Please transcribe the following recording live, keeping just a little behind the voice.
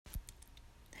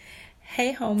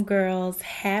Hey, homegirls,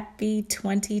 happy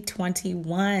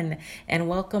 2021 and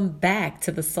welcome back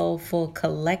to the Soulful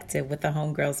Collective with the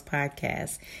Homegirls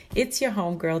Podcast. It's your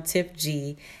homegirl, Tiff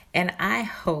G, and I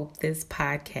hope this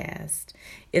podcast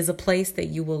is a place that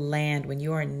you will land when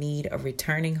you are in need of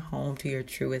returning home to your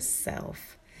truest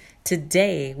self.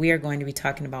 Today, we are going to be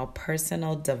talking about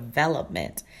personal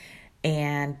development.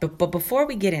 But before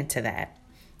we get into that,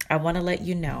 I want to let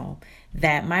you know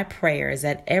that my prayer is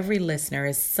that every listener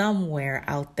is somewhere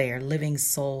out there living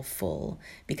soulful,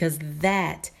 because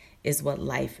that is what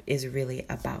life is really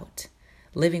about.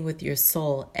 Living with your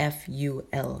soul,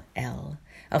 F-U-L-L.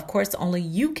 Of course, only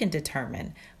you can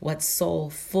determine what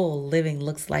soulful living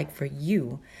looks like for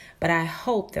you, but I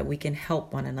hope that we can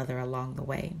help one another along the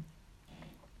way.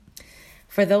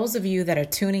 For those of you that are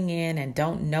tuning in and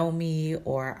don't know me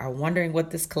or are wondering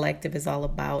what this collective is all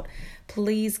about,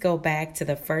 please go back to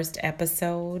the first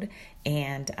episode.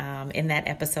 And in that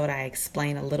episode, I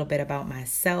explain a little bit about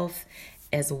myself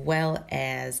as well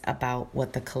as about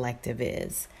what the collective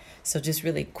is. So just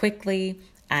really quickly,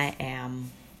 I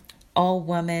am all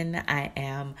woman. I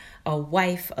am a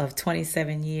wife of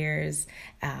 27 years,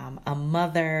 a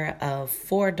mother of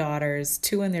 4 daughters,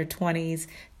 2 in their 20s,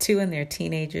 2 in their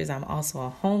teenagers. I'm also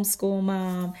a homeschool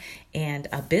mom and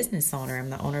a business owner. I'm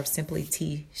the owner of Simply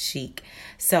T Chic.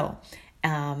 So,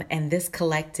 and this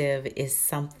collective is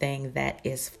something that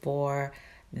is for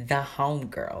the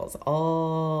homegirls,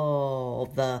 all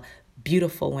the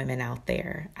beautiful women out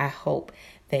there. I hope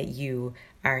that you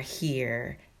are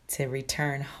here to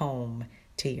return home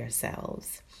to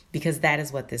yourselves, because that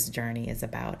is what this journey is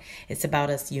about. It's about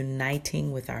us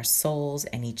uniting with our souls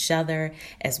and each other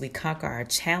as we conquer our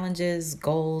challenges,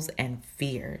 goals, and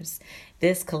fears.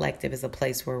 This collective is a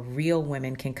place where real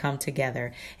women can come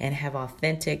together and have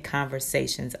authentic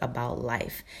conversations about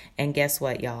life. And guess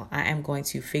what, y'all? I am going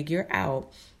to figure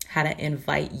out how to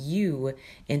invite you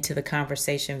into the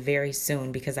conversation very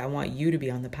soon, because I want you to be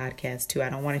on the podcast too. I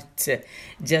don't want it to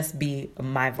just be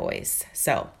my voice.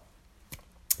 So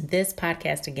this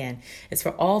podcast, again, is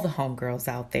for all the homegirls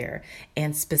out there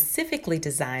and specifically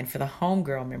designed for the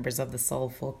homegirl members of the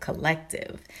Soulful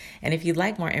Collective. And if you'd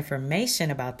like more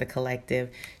information about the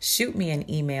collective, shoot me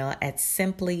an email at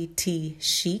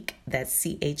simplytchic, that's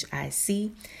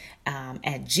C-H-I-C,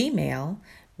 at Gmail,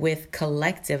 with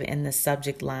collective in the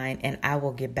subject line, and I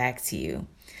will get back to you.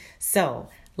 So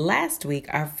last week,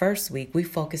 our first week, we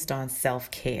focused on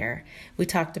self-care. We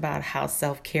talked about how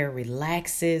self-care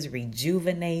relaxes,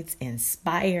 rejuvenates,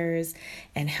 inspires,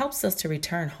 and helps us to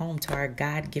return home to our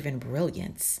God-given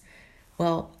brilliance.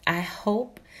 Well, I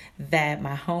hope that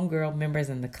my homegirl members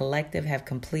in the collective have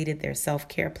completed their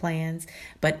self-care plans,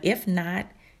 but if not,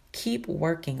 keep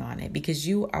working on it, because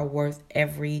you are worth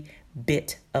every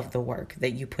bit of the work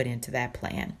that you put into that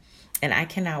plan. And I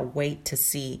cannot wait to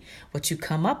see what you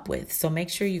come up with. So make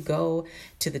sure you go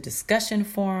to the discussion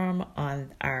forum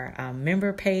on our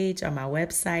member page on my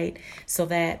website so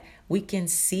that we can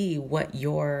see what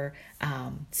your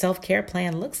self-care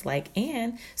plan looks like.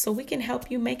 And so we can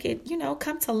help you make it,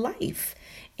 come to life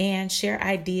and share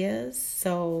ideas.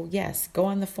 So yes, go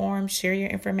on the forum, share your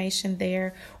information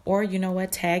there, or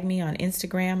tag me on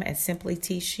Instagram at Simply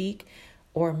T Chic,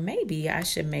 or maybe I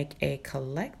should make a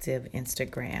collective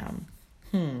Instagram.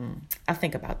 I'll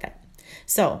think about that.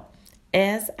 So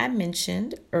as I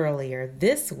mentioned earlier,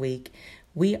 this week,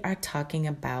 we are talking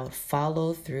about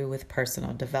follow through with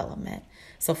personal development.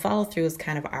 So follow through is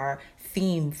kind of our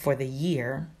theme for the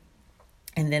year.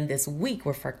 And then this week,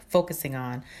 we're focusing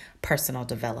on personal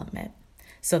development.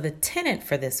 So the tenet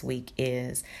for this week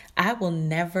is, I will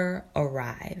never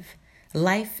arrive.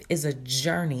 Life is a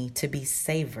journey to be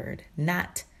savored,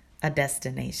 not a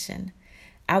destination.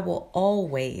 I will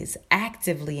always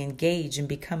actively engage in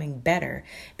becoming better,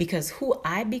 because who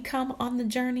I become on the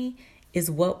journey is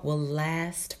what will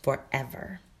last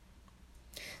forever.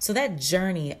 So that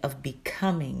journey of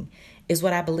becoming is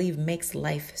what I believe makes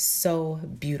life so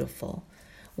beautiful.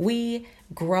 We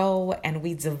grow and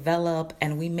we develop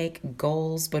and we make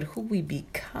goals, but who we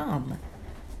become,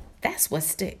 that's what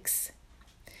sticks.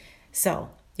 So,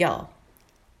 y'all,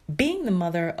 being the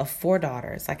mother of 4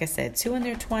 daughters, like I said, 2 in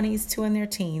their 20s, 2 in their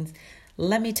teens,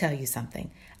 let me tell you something.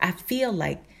 I feel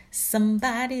like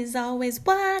somebody's always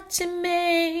watching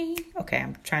me. Okay,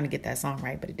 I'm trying to get that song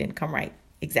right, but it didn't come right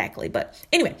exactly. But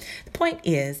anyway, the point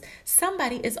is,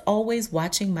 somebody is always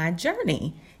watching my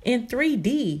journey in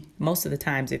 3D most of the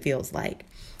times, it feels like.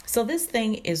 So this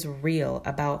thing is real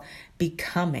about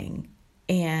becoming,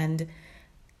 and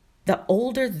the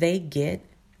older they get,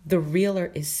 the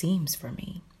realer it seems for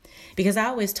me. Because I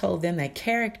always told them that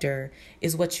character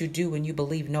is what you do when you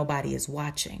believe nobody is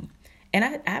watching.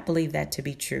 And I believe that to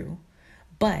be true.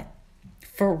 But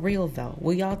for real though,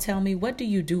 will y'all tell me, what do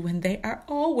you do when they are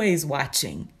always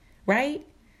watching, right?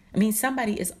 I mean,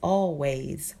 somebody is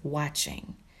always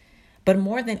watching. But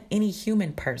more than any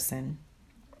human person,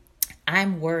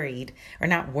 I'm worried, or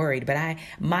not worried, but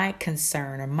my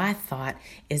concern or my thought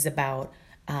is about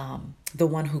the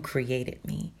one who created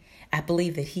me. I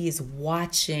believe that he is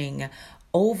watching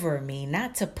over me,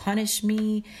 not to punish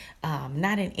me,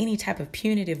 not in any type of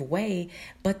punitive way,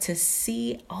 but to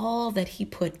see all that he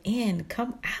put in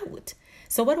come out.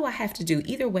 So what do I have to do?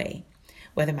 Either way,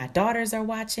 whether my daughters are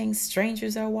watching,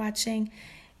 strangers are watching,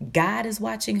 God is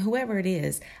watching, whoever it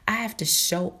is, I have to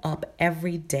show up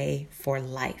every day for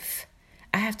life.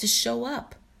 I have to show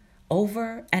up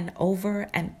over and over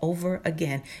and over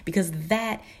again, because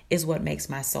that is what makes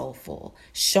my soul full.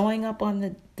 Showing up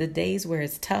on the days where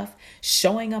it's tough,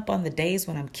 showing up on the days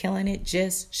when I'm killing it,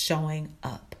 just showing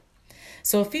up.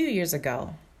 So a few years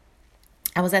ago,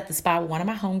 I was at the spa with one of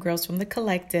my homegirls from the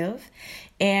collective,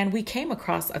 and we came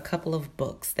across a couple of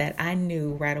books that I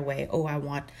knew right away. Oh, I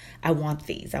want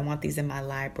these. I want these in my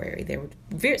library. They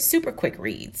were super quick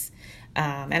reads,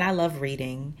 and I love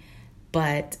reading,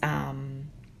 but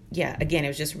yeah, again, it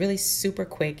was just really super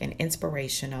quick and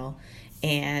inspirational.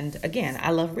 And again,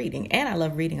 I love reading, and I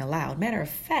love reading aloud. Matter of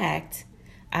fact,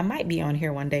 I might be on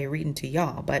here one day reading to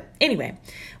y'all. But anyway,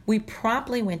 we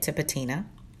promptly went to Patina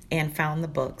and found the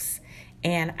books.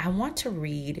 And I want to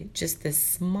read just this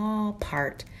small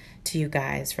part to you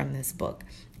guys from this book.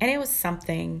 And it was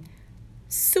something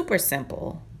super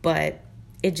simple, but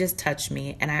it just touched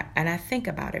me, and I think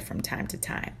about it from time to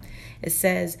time. It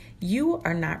says, you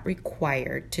are not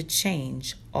required to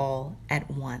change all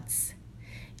at once.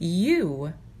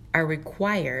 You are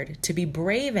required to be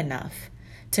brave enough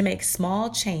to make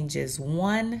small changes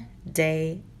one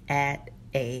day at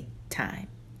a time.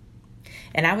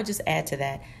 And I would just add to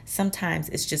that, sometimes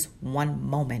it's just one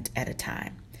moment at a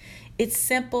time. It's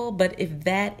simple, but if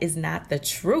that is not the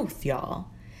truth, y'all,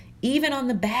 even on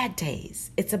the bad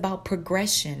days, it's about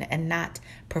progression and not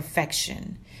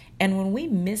perfection. And when we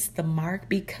miss the mark,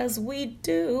 because we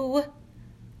do,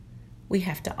 we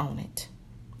have to own it,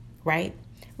 right?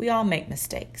 We all make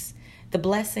mistakes. The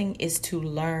blessing is to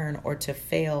learn or to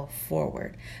fail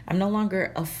forward. I'm no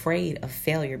longer afraid of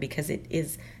failure because it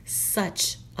is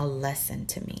such a lesson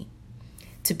to me.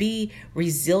 To be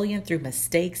resilient through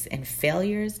mistakes and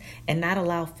failures and not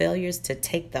allow failures to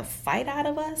take the fight out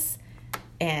of us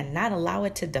and not allow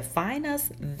it to define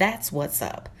us, that's what's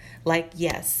up. Like,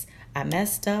 yes, I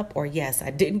messed up, or yes,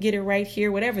 I didn't get it right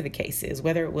here, whatever the case is,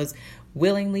 whether it was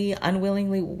willingly,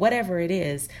 unwillingly, whatever it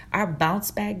is, our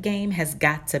bounce back game has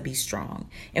got to be strong.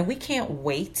 And we can't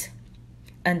wait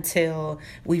until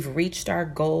we've reached our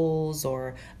goals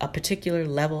or a particular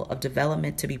level of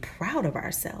development to be proud of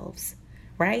ourselves,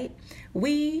 right?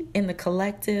 We in the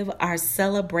collective are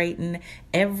celebrating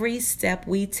every step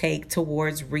we take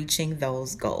towards reaching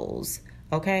those goals.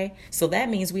 Okay, so that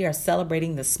means we are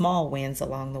celebrating the small wins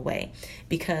along the way,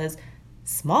 because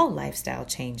small lifestyle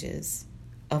changes,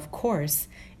 of course,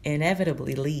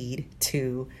 inevitably lead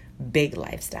to big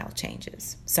lifestyle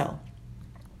changes.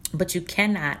 But you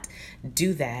cannot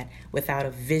do that without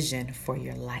a vision for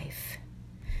your life.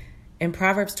 In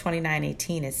Proverbs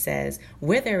 29:18, it says,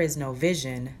 where there is no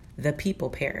vision, the people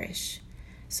perish.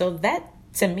 So that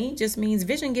to me just means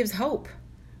vision gives hope,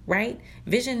 right?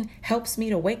 Vision helps me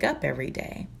to wake up every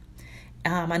day.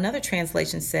 Another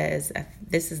translation says,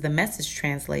 this is the Message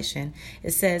translation,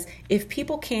 it says, if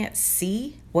people can't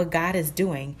see what God is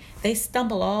doing, they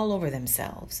stumble all over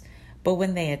themselves. But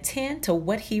when they attend to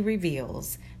what he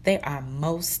reveals, they are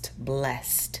most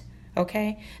blessed.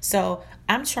 Okay? So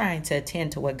I'm trying to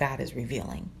attend to what God is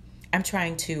revealing. I'm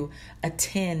trying to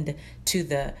attend to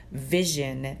the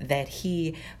vision that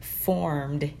he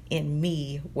formed in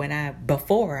me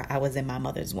before I was in my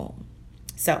mother's womb.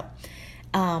 So,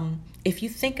 if you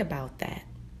think about that,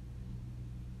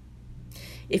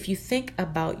 if you think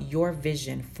about your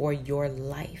vision for your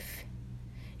life,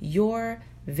 your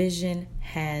vision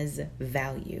has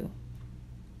value.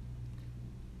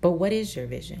 But what is your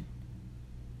vision?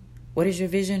 What is your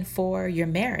vision for your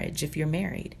marriage if you're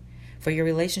married? For your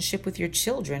relationship with your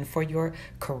children, for your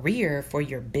career, for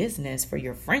your business, for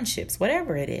your friendships,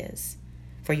 whatever it is,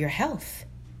 for your health.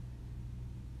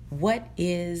 What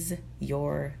is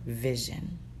your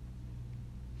vision?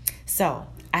 So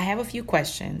I have a few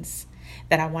questions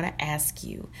that I want to ask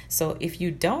you. So if you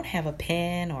don't have a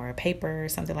pen or a paper or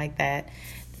something like that,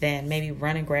 then maybe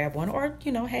run and grab one. Or,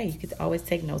 hey, you could always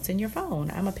take notes in your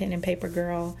phone. I'm a pen and paper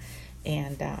girl.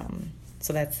 And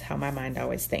so that's how my mind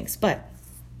always thinks. But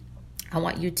I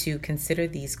want you to consider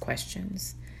these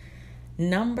questions.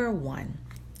 Number one,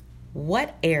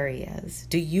 what areas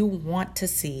do you want to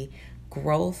see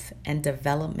growth and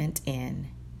development in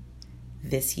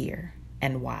this year,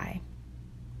 and why?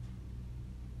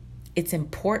 It's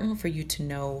important for you to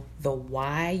know the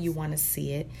why you want to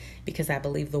see it, because I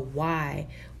believe the why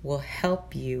will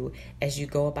help you as you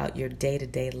go about your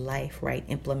day-to-day life, right?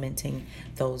 Implementing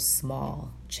those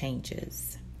small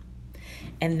changes.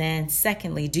 And then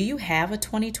secondly, do you have a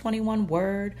 2021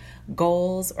 word,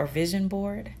 goals, or vision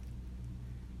board?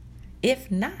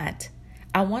 If not,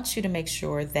 I want you to make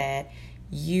sure that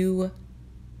you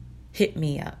hit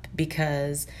me up,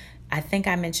 because I think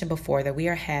I mentioned before that we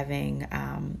are having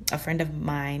a friend of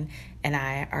mine and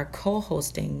I are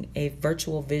co-hosting a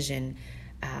virtual vision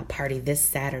party this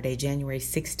Saturday, January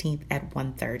 16th at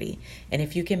 1:30. And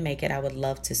if you can make it, I would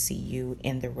love to see you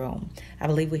in the room. I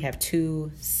believe we have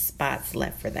 2 spots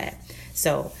left for that.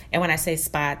 So, and when I say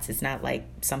spots, it's not like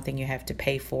something you have to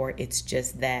pay for. It's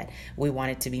just that we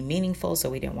want it to be meaningful, so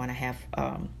we didn't want to have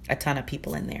a ton of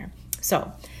people in there.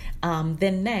 So,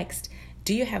 then next,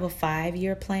 do you have a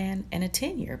 5-year plan and a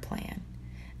 10-year plan?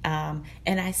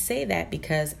 And I say that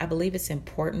because I believe it's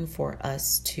important for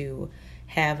us to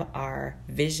have our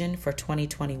vision for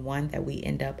 2021 that we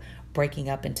end up breaking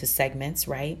up into segments,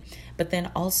 right? But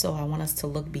then also I want us to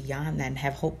look beyond that and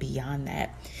have hope beyond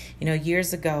that. You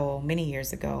know, many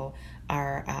years ago,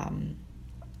 our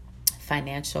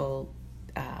financial,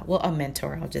 a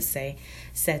mentor, I'll just say,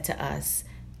 said to us,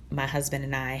 my husband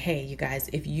and I, hey, you guys,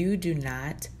 if you do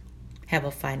not have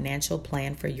a financial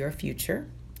plan for your future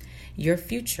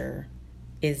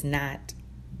is not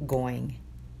going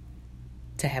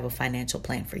to have a financial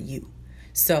plan for you.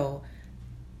 So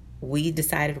we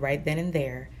decided right then and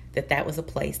there that was a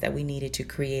place that we needed to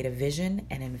create a vision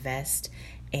and invest.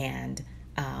 And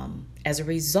as a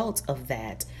result of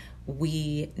that,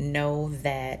 we know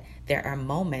that there are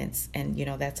moments, and you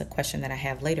know, that's a question that I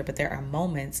have later, but there are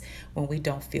moments when we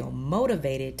don't feel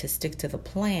motivated to stick to the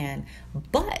plan,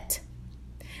 but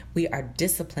we are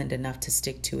disciplined enough to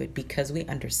stick to it because we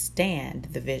understand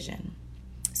the vision.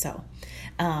 So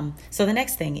the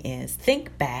next thing is,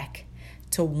 think back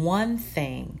to one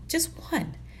thing, just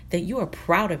one, that you are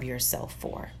proud of yourself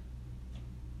for.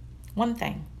 One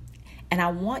thing. And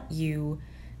I want you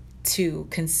to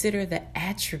consider the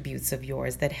attributes of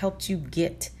yours that helped you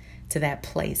get to that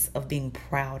place of being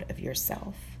proud of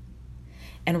yourself.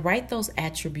 And write those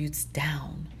attributes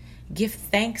down. Give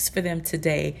thanks for them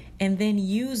today and then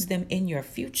use them in your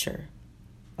future.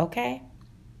 Okay?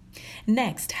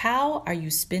 Next, how are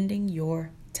you spending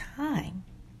your time?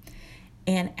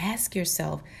 And ask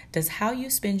yourself, does how you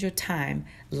spend your time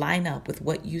line up with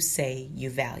what you say you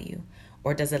value?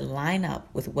 Or does it line up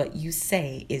with what you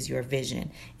say is your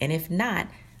vision? And if not,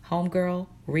 homegirl,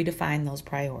 redefine those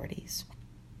priorities.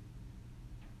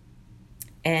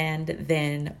 And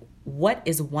then, what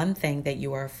is one thing that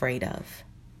you are afraid of?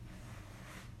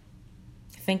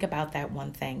 Think about that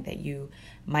one thing that you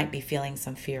might be feeling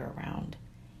some fear around.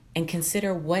 And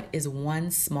consider what is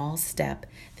one small step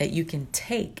that you can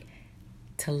take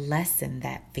to lessen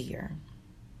that fear.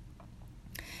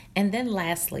 And then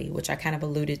lastly, which I kind of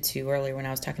alluded to earlier when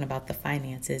I was talking about the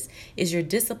finances, is your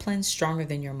discipline stronger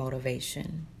than your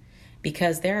motivation?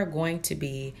 Because there are going to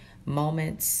be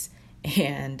moments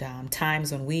and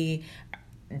times when we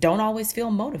don't always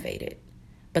feel motivated,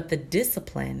 but the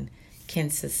discipline can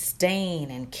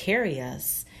sustain and carry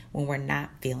us when we're not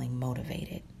feeling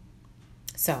motivated.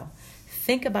 So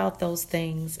think about those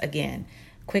things. Again,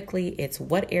 quickly, it's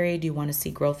what area do you want to see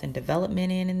growth and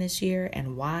development in this year,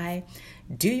 and why?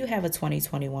 Do you have a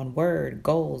 2021 word,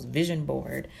 goals, vision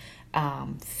board?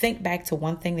 Think back to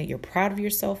one thing that you're proud of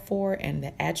yourself for and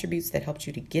the attributes that helped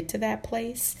you to get to that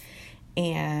place.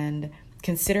 And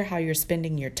consider how you're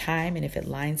spending your time and if it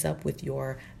lines up with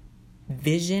your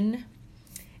vision.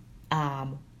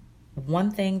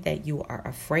 One thing that you are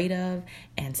afraid of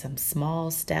and some small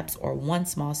steps, or one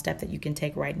small step that you can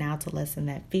take right now to lessen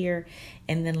that fear.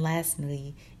 And then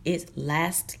lastly, is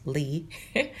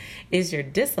your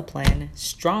discipline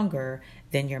stronger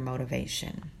than your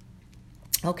motivation?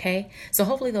 Okay, so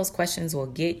hopefully those questions will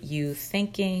get you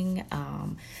thinking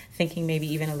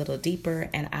maybe even a little deeper.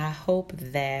 And I hope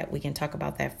that we can talk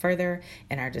about that further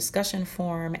in our discussion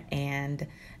forum and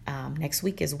next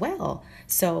week as well.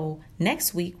 So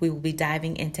next week we will be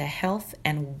diving into health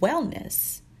and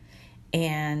wellness.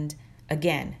 And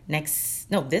again,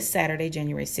 this Saturday,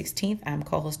 January 16th, I'm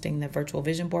co-hosting the virtual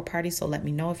vision board party. So let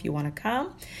me know if you want to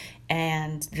come.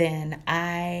 And then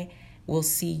I will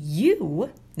see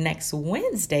you next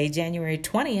Wednesday, January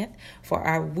 20th, for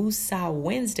our Woosah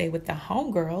Wednesday with the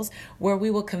Homegirls, where we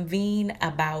will convene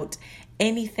about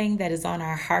anything that is on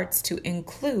our hearts to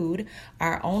include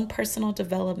our own personal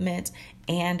development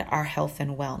and our health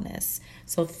and wellness.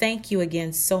 So thank you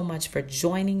again so much for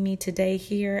joining me today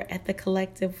here at The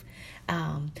Collective.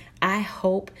 I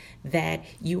hope that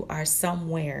you are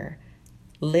somewhere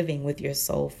living with your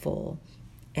soul full.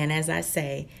 And as I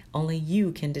say, only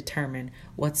you can determine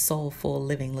what soulful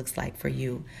living looks like for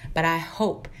you. But I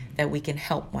hope that we can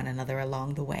help one another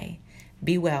along the way.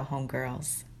 Be well,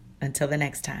 homegirls. Until the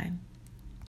next time.